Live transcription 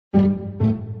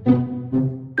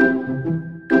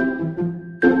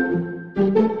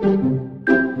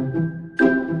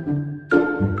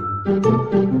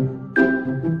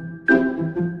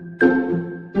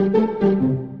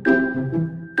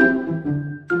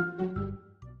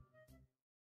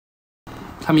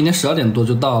他明天12点多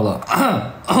就到了，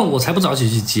我才不早起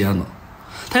去接呢。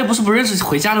他又不是不认识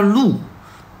回家的路。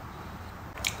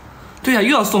对呀，又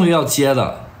要送又要接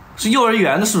的，是幼儿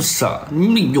园的，是不是？你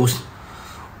们有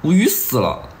无语死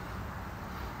了。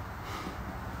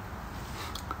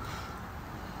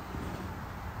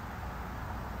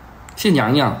谢谢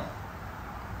娘娘。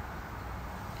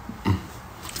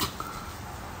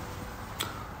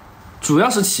主要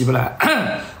是起不来，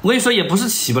我跟你说也不是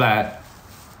起不来，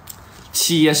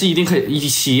起也是一定可以，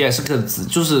起也是个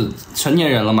就是成年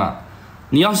人了嘛。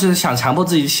你要是想强迫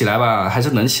自己起来吧，还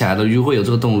是能起来的，如果有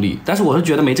这个动力。但是我是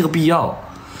觉得没这个必要，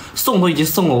送都已经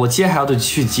送了，我接还要得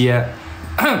去接，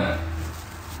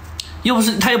又不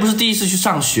是他又不是第一次去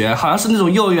上学，好像是那种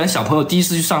幼儿园小朋友第一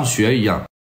次去上学一样。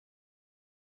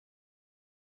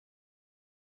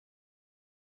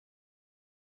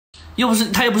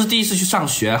他又不是第一次去上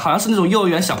学，好像是那种幼儿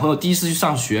园小朋友第一次去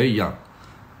上学一样。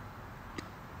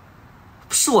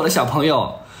是我的小朋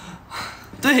友，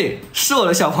对，是我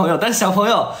的小朋友，但是小朋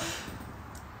友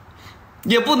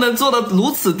也不能做到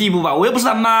如此地步吧？我又不是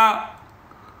他妈，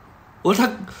我是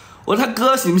他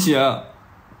哥，行不行？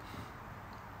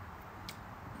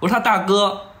我是他大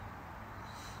哥。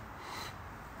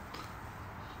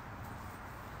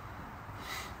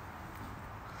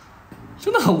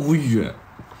真的很无语。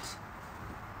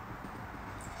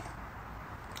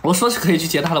我说是可以去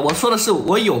接他的，我说的是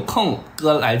我有空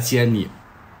哥来接你，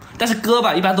但是哥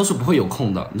吧一般都是不会有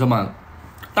空的，你知道吗？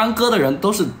当哥的人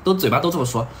都嘴巴都这么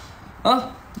说，啊，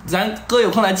咱哥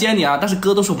有空来接你啊，但是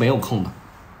哥都是没有空的，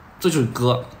这就是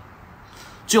哥。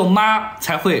只有妈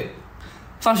才会，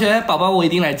放学宝宝我一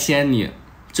定来接你，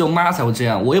只有妈才会这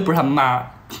样，我又不是他妈，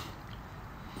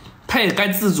他也该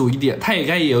自主一点，他也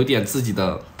该有一点自己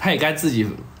的，他也该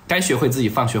学会自己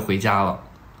放学回家了。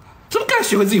怎么该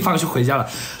学会自己放学回家了？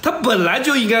他本来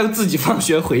就应该自己放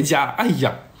学回家。哎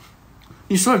呀，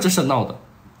你说的这事闹的。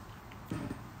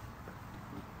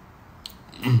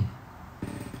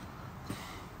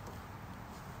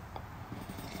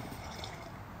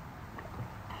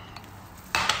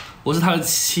我是他的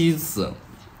妻子，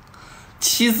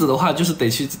妻子的话就是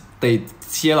得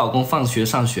接老公放学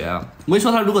上学啊。我跟你说，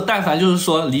他如果但凡就是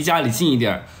说离家里近一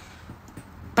点，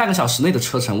半个小时内的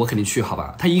车程，我肯定去，好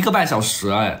吧？他1个半小时，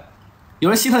哎。有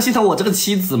人心疼我这个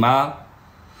妻子吗？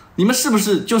你们是不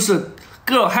是就是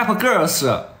girl help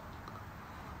girls？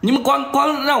 你们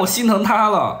光让我心疼他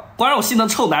了，光让我心疼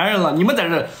臭男人了。你们在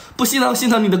这不心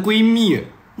疼你的闺蜜，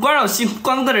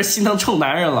光在这心疼臭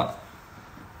男人了。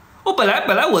我本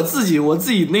来我自己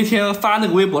那天发那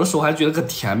个微博的时候，我还觉得可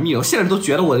甜蜜，我现在都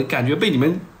觉得我感觉被你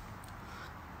们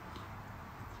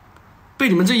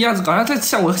这样子，好像在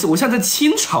像我像在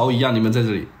清朝一样，你们在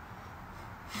这里。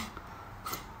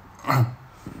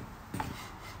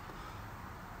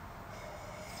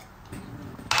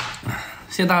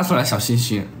谢谢大家送来小心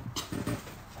心。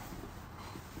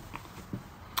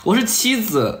我是妻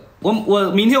子，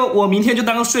我明天就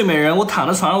当个睡美人，我躺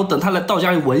在床上，我等他来到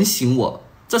家里吻醒我，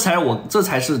这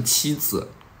才是妻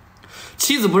子。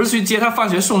妻子不是去接他放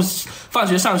学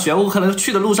上学，我可能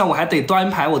去的路上我还得端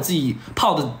盘我自己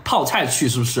泡菜去，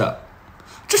是不是？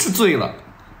这是醉了。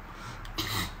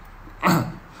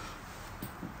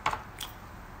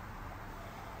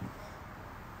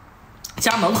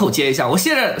家门口接一下，我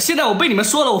现在我被你们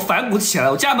说了，我反骨起来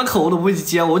了，我家门口我都不会去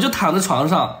接，我就躺在床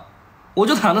上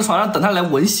等他来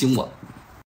吻醒我。